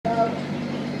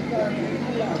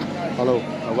Hello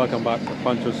and welcome back to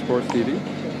Puncher Sports TV.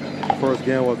 The first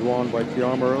game was won by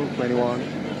Kieon Murrell,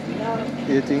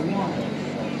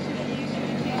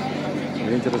 21-18.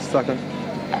 We're into the second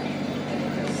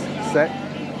set,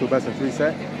 2 best of 3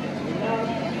 set.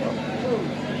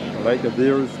 I'd like the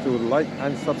viewers to like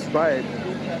and subscribe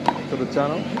to the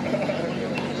channel.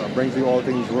 That brings you all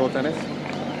things road tennis.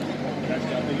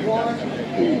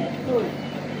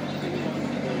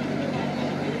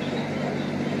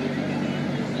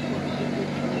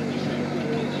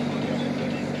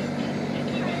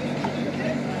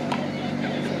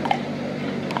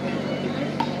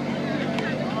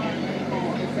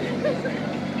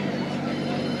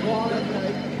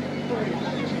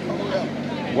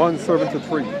 One serving to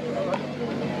 3.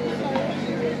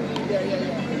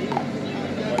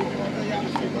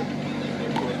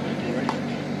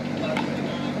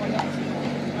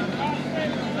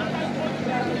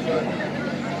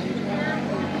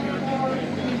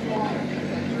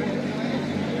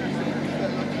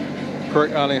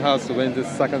 Alleyne has to win this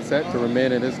second set to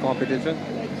remain in this competition.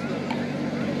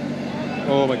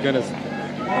 Oh my goodness.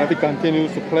 And if he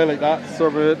continues to play like that,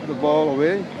 serving the ball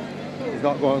away, he's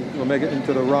not going to make it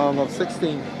into the round of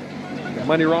 16. The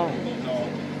money round.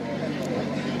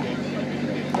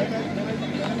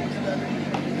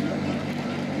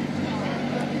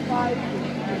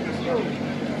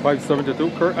 Five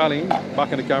 7-2. Kurt Alleyne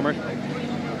back in the camera.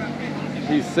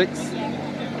 He's 6.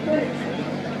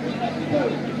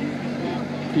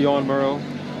 Kieon Murrell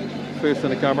facing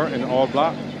the camera in all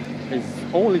black. He's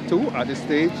only 2 at this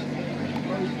stage.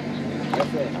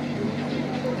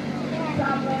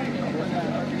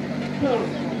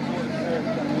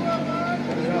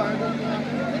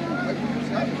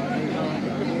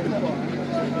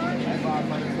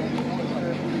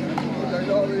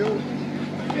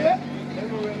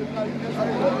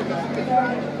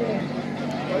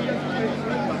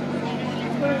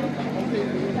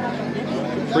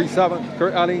 Three-7.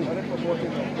 Kurt Alleyne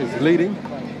is leading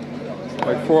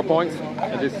by 4 points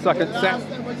in this second set.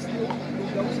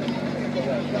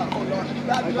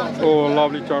 Oh,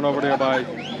 lovely turnover there by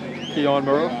Kieon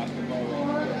Murrell.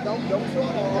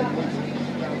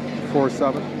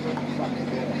 4-7.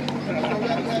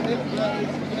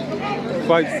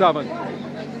 5-7.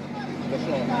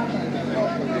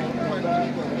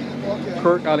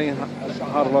 Kurt Alleyne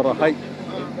had a lot of hype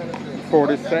for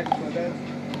this set.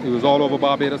 He was all over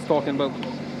Barbados talking about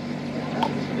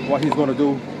what he's going to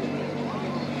do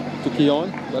to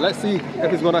Kieon. But let's see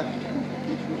if it's going to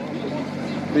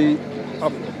be a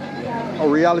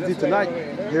reality tonight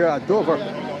here at Dover.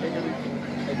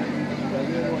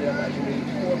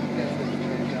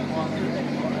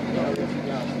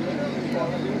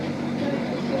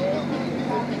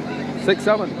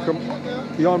 Six-7.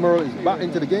 Kieon Murrell is back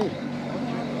into the game.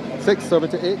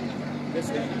 6-7-8.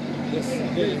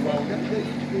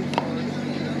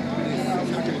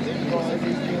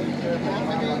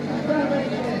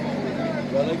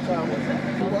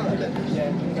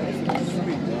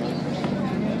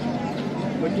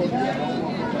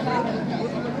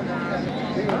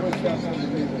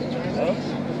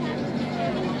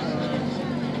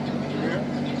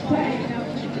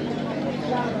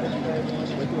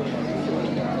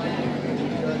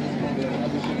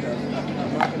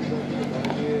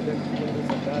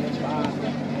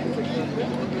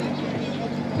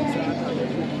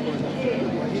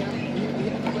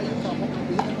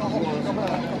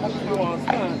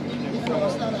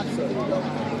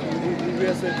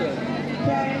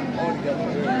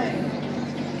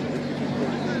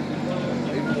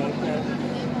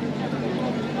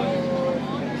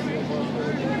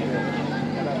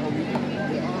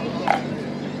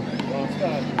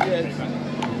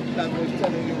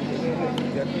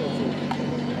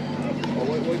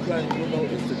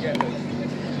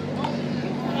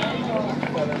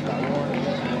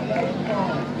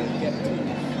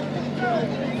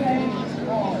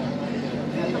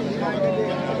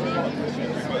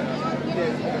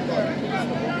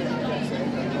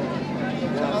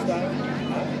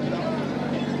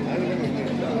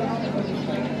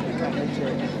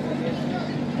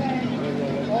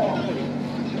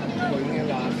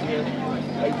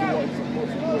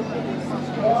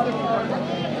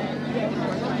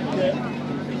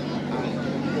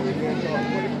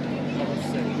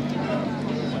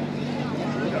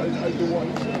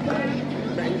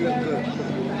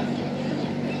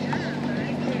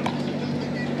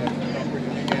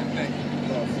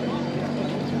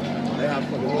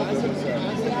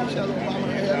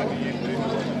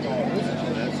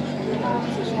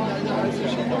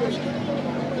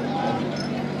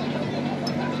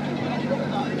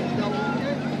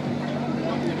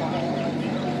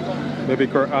 Maybe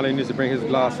Kurt Alleyne needs to bring his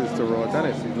glasses to road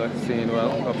tennis. He's like saying,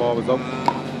 well, the ball was up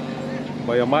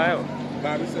by a mile.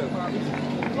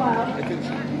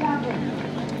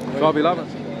 12-11.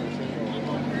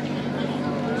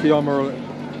 Kieon Murrell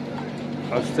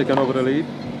has taken over the lead.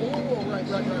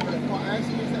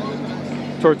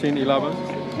 13-11.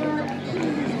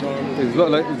 It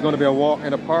looks like it's going to be a walk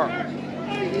in the park.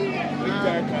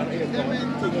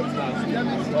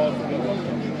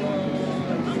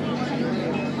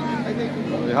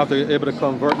 You have to be able to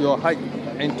convert your height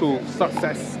into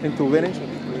success, into winning.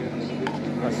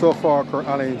 And so far, Kurt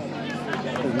Alleyne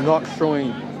is not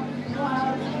showing,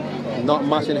 not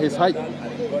matching his height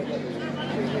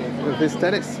with his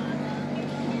tennis.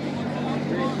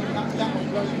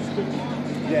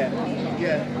 Yeah.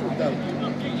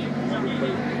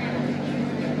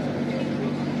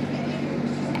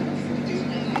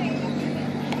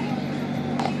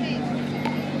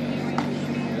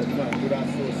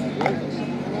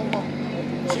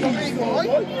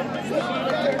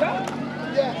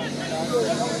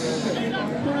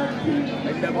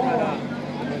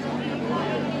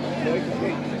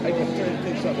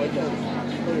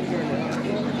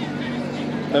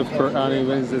 If Kurt Alleyne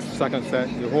wins this second set,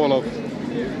 the whole of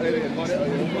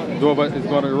Dover is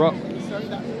going to erupt.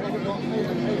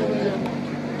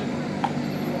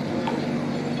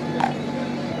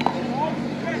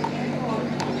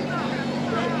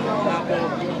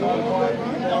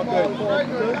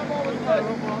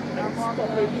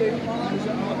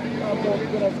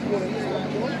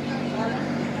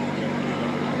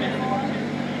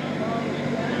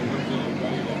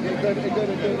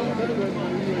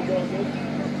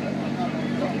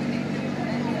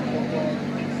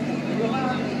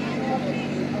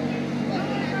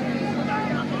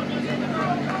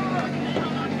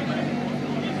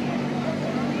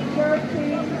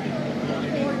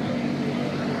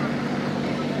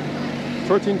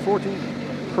 Thirteen, 14.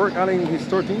 Kurt Alleyne, he's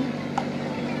 13.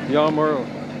 Kieon Murrell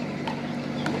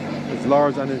is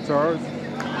large and in charge.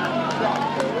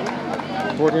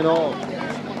 14 all.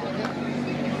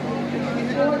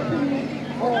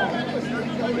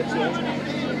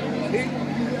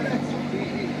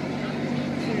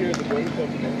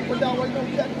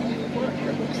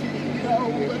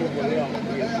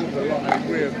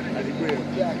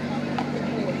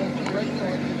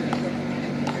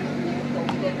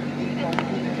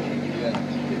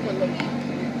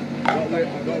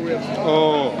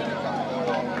 Oh.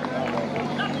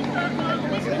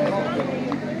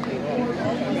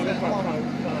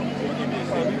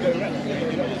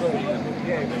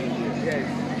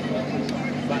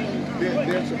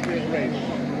 There's a big race.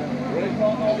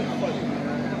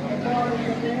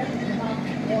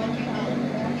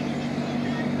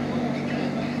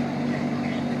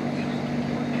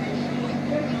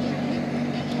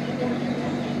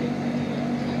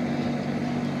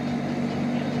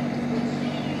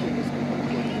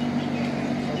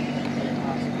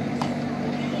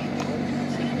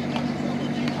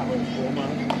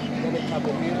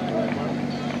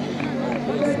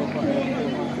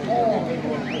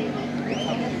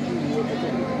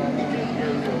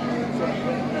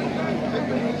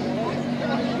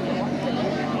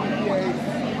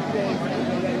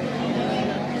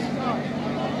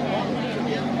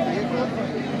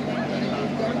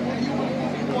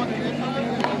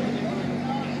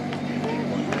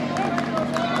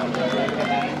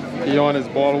 Kieon is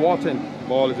ball watching.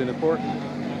 Ball is in the court.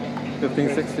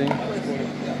 15-16.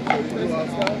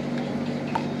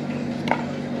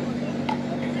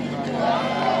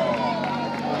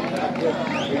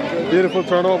 Beautiful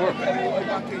turnover.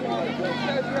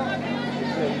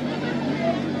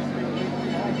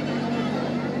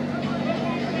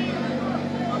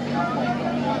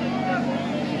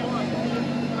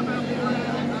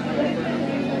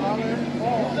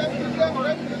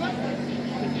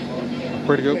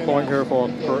 Pretty good point here for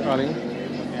Kurt Alleyne.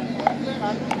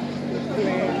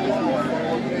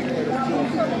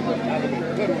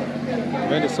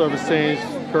 When the service change,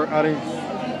 Kurt Alleyne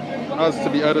has to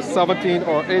be either 17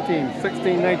 or 18,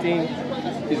 16, 19.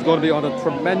 He's going to be under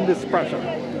tremendous pressure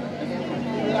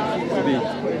to be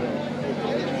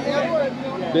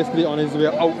basically on his way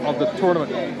out of the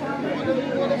tournament.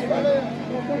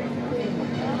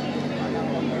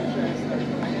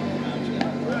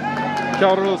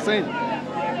 Carol Saint.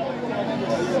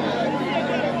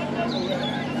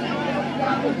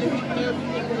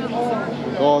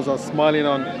 The girls are smiling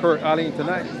on Kurt Alleyne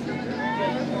tonight.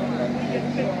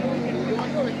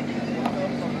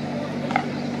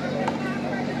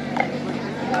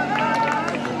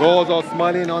 The girls are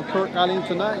smiling on Kurt Alleyne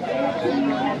tonight.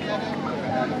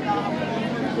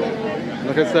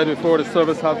 Like I said before, the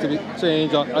service have to be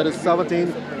changed on either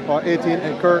 17 or 18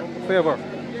 in Kirt's favor.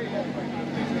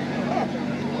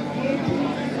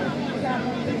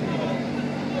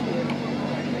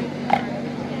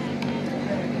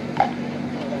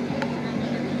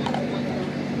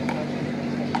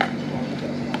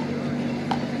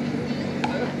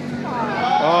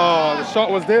 Oh, the shot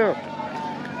was there.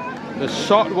 The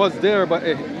shot was there, but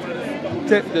it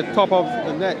tipped the top of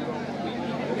the net.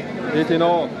 18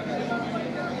 all.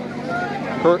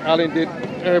 Kurt Alleyne did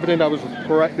everything that was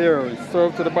correct there. He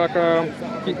served to the back arm,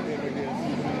 keep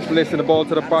placing the ball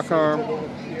to the back arm,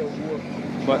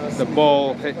 but the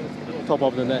ball hit the top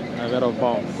of the net and went out of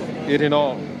bounds. 18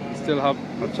 all. Still have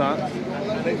a chance.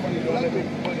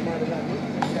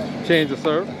 Change the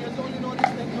serve.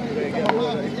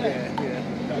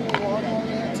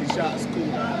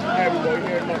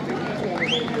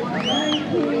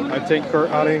 I think Kurt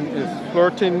Alleyne is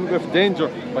flirting with danger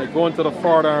by going to the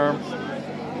forward arms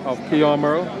of Kieon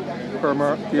Murrell.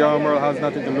 Kieon Murrell has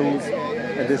nothing to lose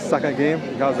in this second game.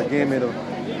 He has a game in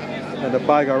the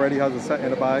bag already, has a set in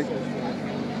the bag.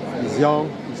 He's young,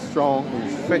 he's strong,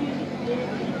 he's fit.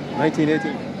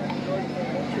 1918.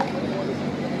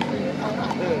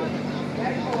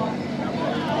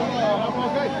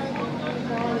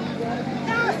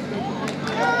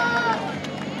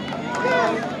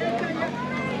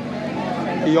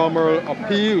 Kieon Murrell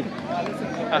appealed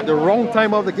at the wrong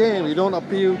time of the game. You don't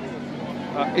appeal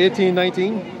at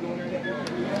 18-19.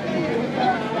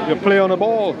 You play on the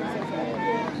ball.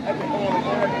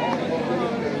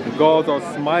 The guards are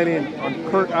smiling on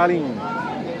Kurt Alleyne.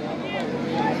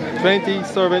 20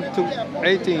 serving to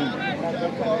 18.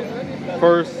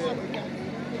 First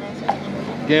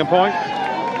game point.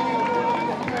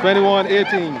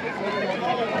 21-18.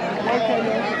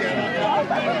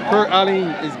 Kurt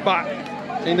Alleyne is back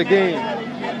in the game.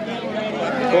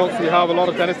 Folks, we have a lot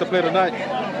of tennis to play tonight.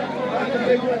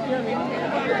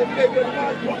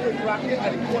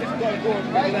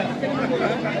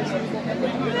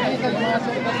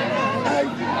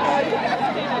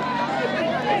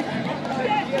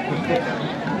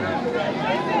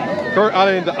 Kurt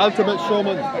Alleyne, the ultimate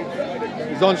showman,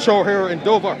 is on show here in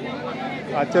Dover.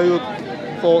 I tell you,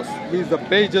 folks, he's the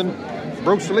Bajan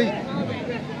Bruce Lee.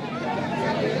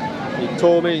 He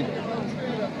told me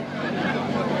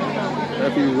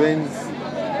if he wins,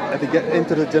 if he gets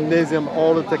into the gymnasium,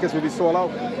 all the tickets will be sold out.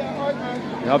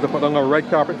 You have to put on a red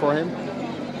carpet for him.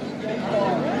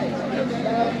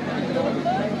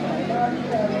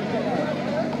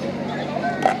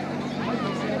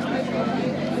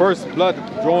 First blood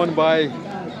drawn by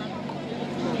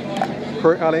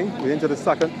Kurt Alleyne. We're into the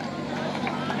second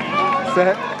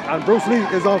set, and Bruce Lee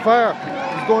is on fire.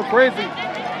 He's going crazy.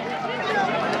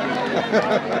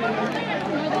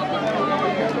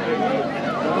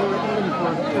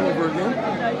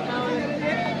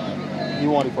 You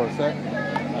want it for a set,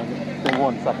 and then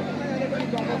 1 second.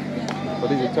 But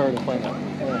these are third and final.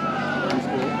 Yeah.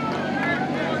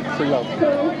 3 out.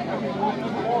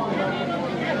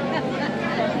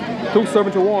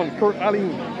 2-7-1. Kurt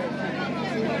Alleyne.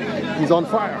 He's on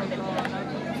fire.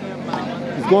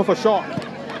 He's going for shot.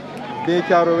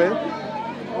 Big out away.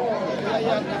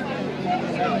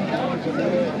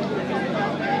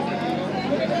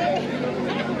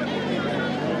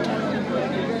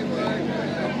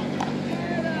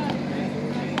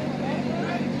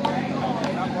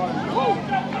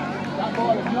 That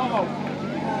ball is no.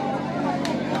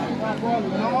 That ball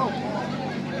is no.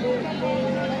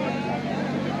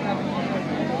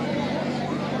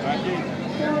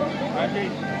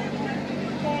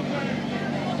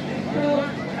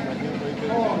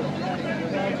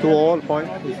 To all point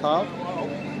is half.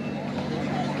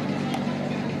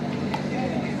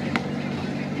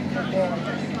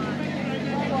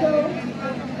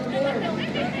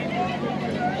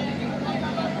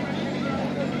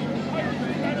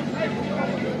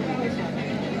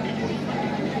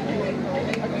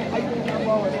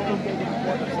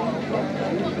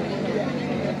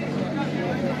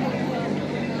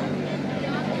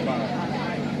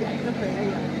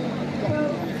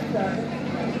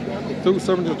 Two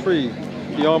 7-3.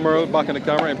 Kieon Murrell back in the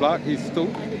camera in black. He's two.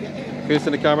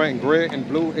 Facing the camera in gray and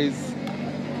blue is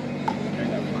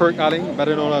Kurt Alleyne,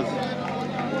 better known as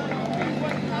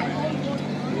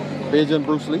Bajan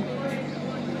Bruce Lee.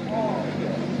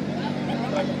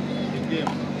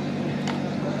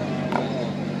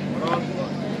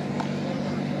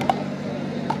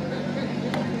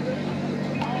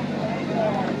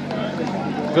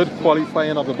 Good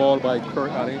qualifying of the ball by Kurt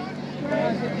Alleyne.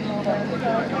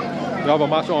 We have a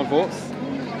match on, folks.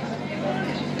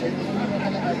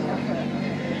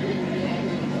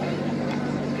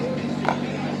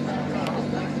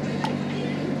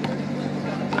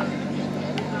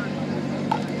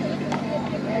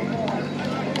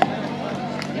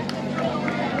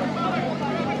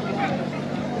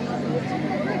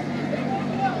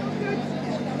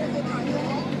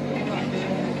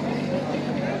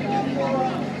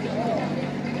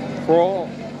 crawl.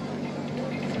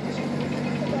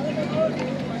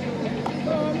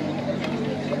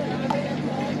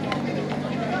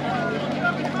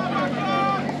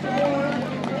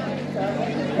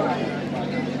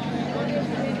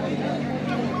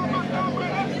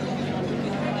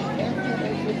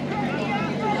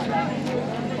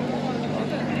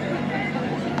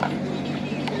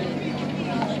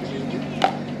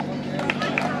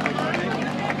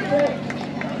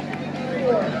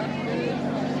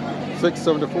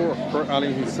 $6.74 per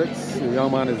Alleyne. He's 6. The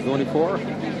young man is only 4.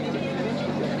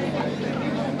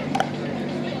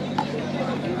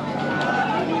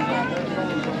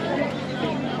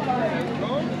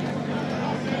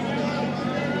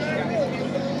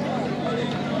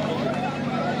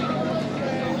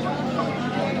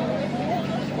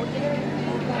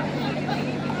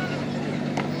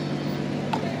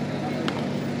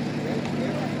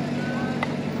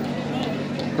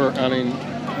 Per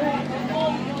Alleyne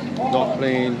not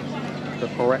playing the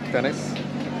correct tennis.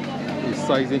 He's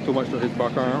sizing too much to his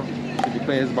back arm. He'll be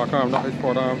playing his back arm, not his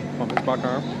forward arm, from his back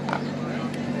arm.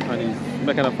 And he's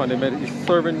making a fundamental. He's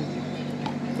serving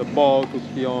the ball to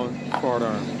Kieon forward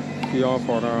arm. Kieon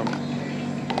forward arm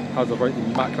has a very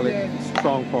immaculate,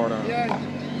 strong forward arm.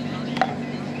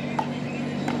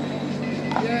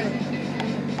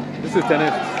 This is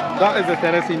tennis. That is the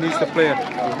tennis he needs to play. He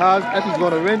has, if he's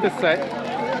going to win the set,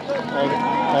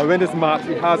 or win this match,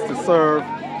 he has to serve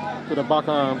to the back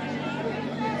arm.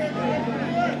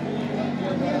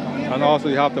 And also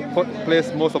you have to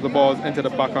place most of the balls into the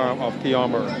back arm of Kieon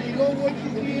Murrell.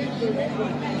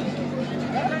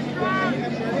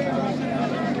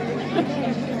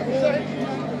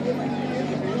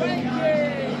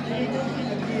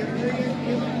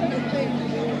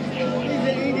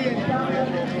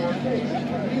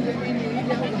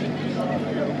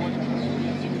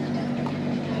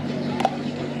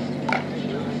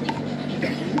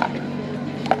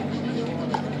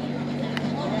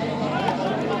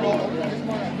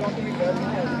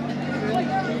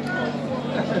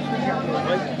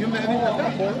 You met me with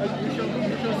that boy. You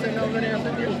should say no over there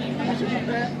after you. You should be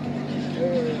back.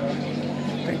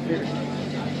 Thank you.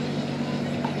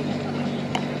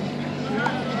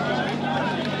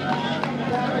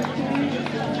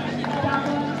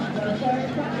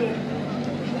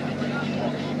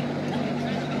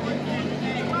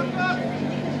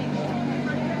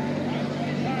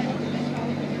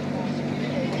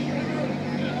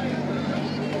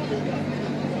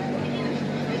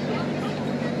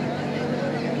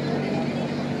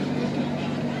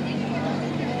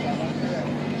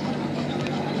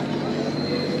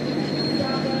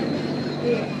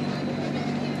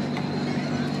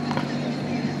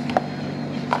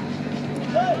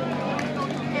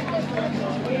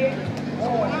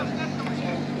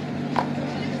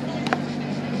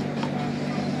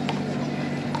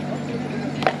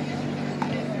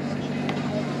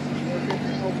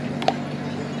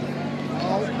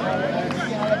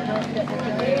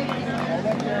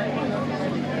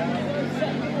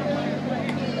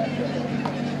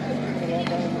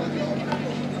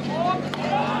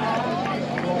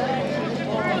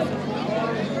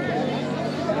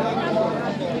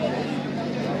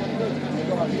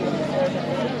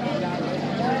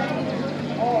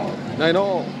 I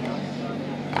know.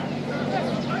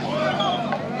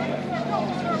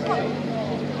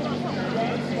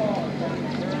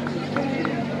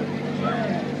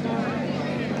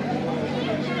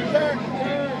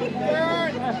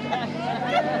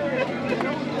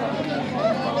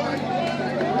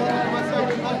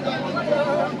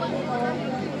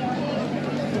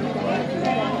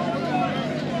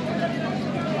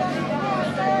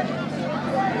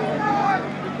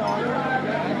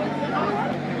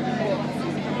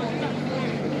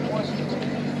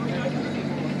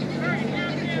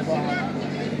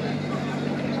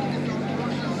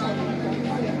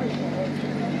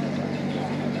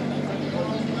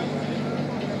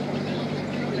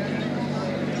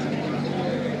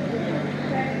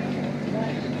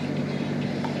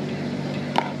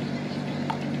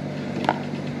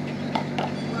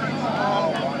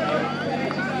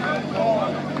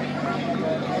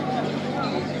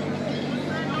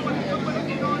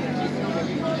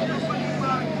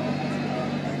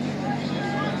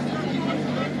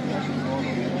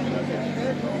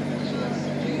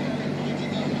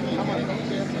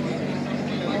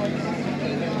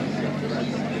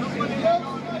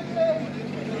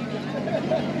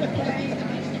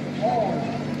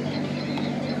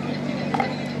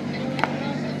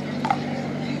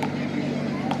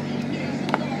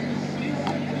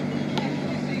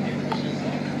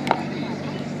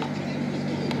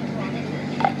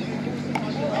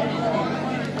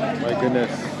 My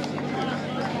goodness.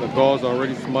 The guards are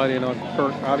already smiling on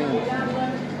Kirt, Alleyne,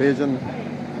 Beijing,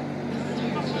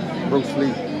 Bruce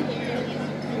Lee.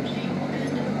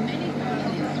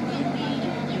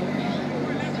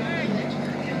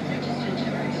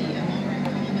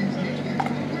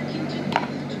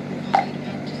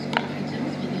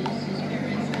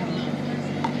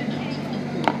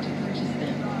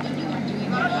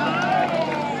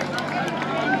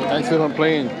 Excellent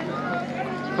playing.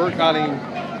 Kirt Alleyne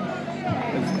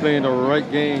is playing the right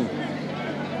game.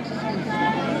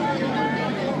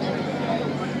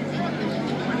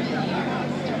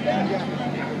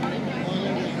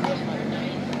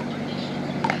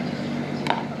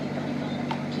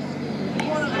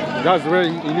 Guy's ready.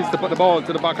 He needs to put the ball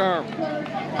to the back arm.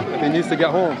 He needs to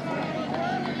get home.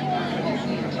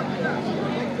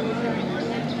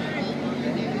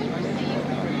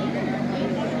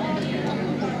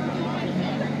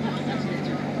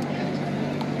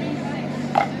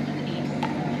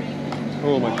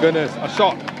 Oh my goodness, a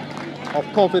shot of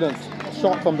confidence, a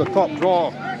shot from the top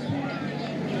draw.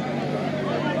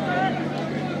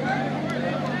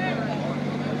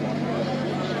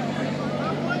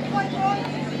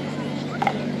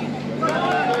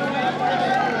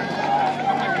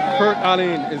 Kirt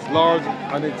Alleyne is large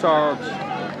and in charge.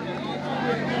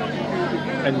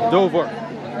 And Dover,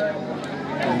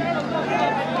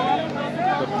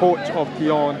 the coach of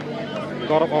Kieon,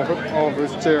 got up off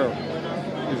his chair.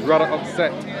 He's rather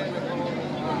upset.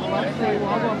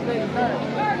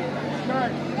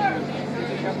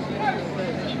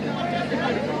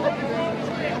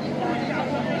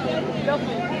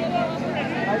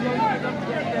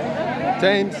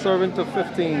 Time serving to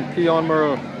 15. Kieon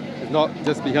Murrell is not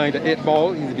just behind the 8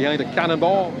 ball, he's behind the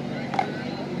cannonball.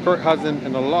 Kirt has him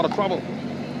in a lot of trouble.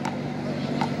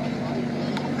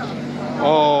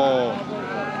 Oh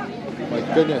my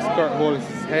goodness, Kirt holds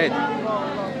his head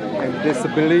in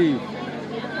disbelief.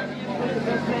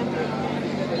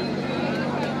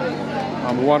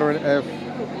 I'm wondering if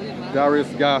Darius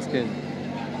Gaskin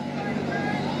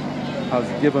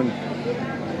has given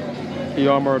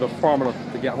Kieon Murrell the formula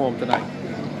to get home tonight.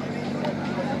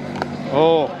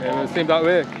 Oh, it seemed that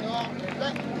way.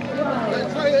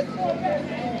 Try it.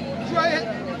 Try it.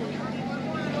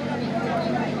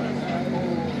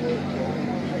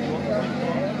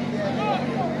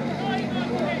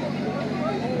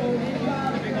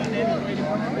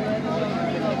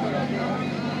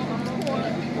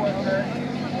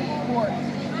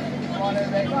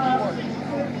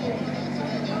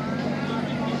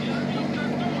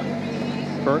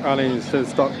 Kirt Alleyne is still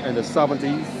stuck in the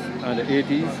 70s and the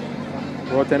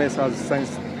 80s. World tennis has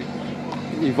since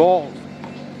evolved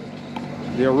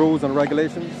their rules and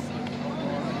regulations.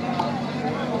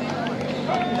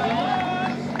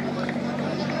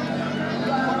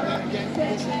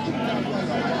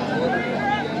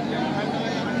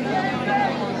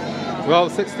 Well,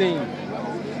 16.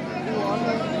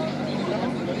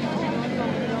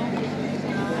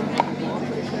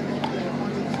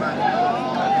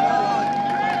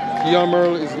 Kieon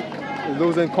Murrell is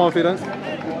losing confidence.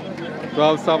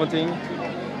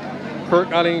 12-17.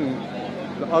 Kirt Alleyne,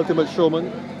 the ultimate showman,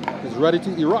 is ready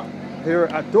to erupt here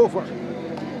at Dover.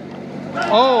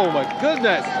 Oh my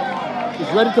goodness!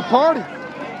 He's ready to party.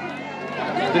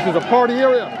 This is a party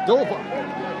area, Dover.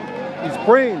 He's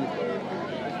praying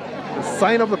the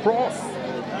sign of the cross.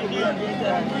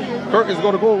 Kirt is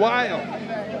going to go wild.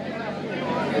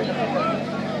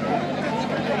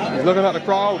 He's looking at the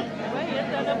crowd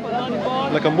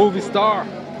like a movie star.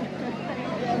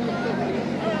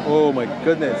 Oh my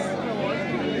goodness.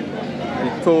 He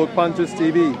told Punches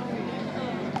TV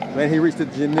when he reached the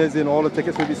gymnasium all the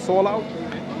tickets will be sold out.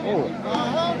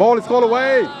 Oh, ball is called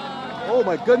away. Oh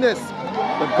my goodness.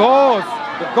 The gods,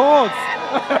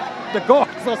 the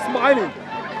gods are smiling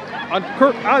on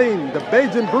Kirt Alleyne, the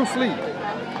Beijing Bruce Lee.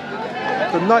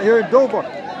 Tonight here in Dover.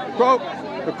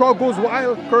 The crowd goes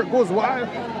wild, Kirt goes wild.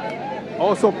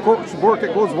 Also Coach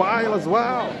Burkett goes wild as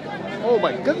well. Oh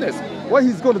my goodness, what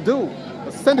he's going to do?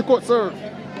 A center court serve.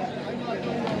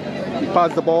 He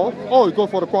passes the ball. Oh, he goes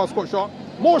for the cross court shot.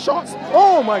 More shots.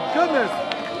 Oh my goodness.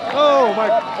 Oh my,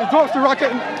 he drops the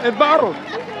racket and barrels.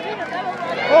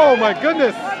 Oh my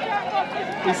goodness.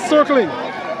 He's circling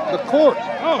the court.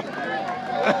 Oh.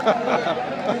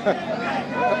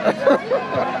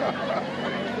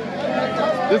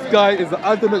 This guy is the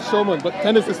ultimate showman, but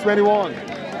tennis is 21.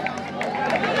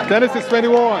 Tennis is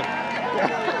 21.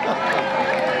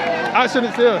 Action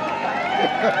is here.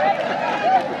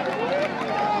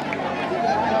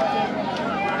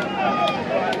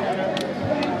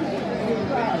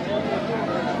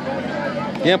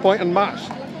 Game point and match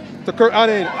to Kirt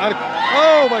Alleyne.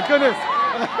 Oh my goodness.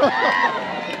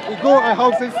 go at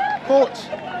House's coach.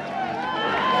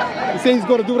 He's saying he's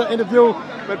going to do that interview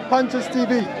with Punches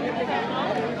TV.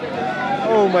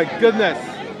 Oh my goodness.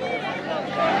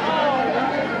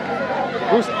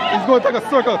 He's going to take a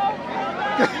circle.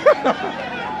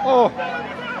 Oh.